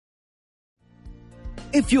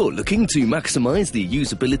If you're looking to maximize the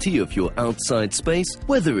usability of your outside space,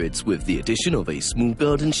 whether it's with the addition of a small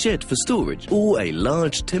garden shed for storage or a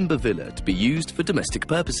large timber villa to be used for domestic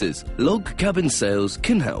purposes, Log Cabin Sales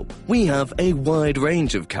can help. We have a wide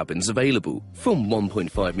range of cabins available, from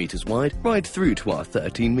 1.5 meters wide right through to our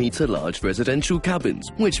 13-meter large residential cabins,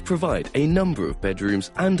 which provide a number of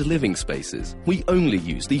bedrooms and living spaces. We only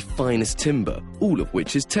use the finest timber, all of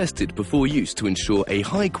which is tested before use to ensure a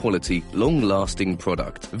high-quality, long-lasting product.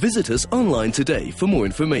 Visit us online today for more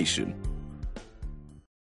information.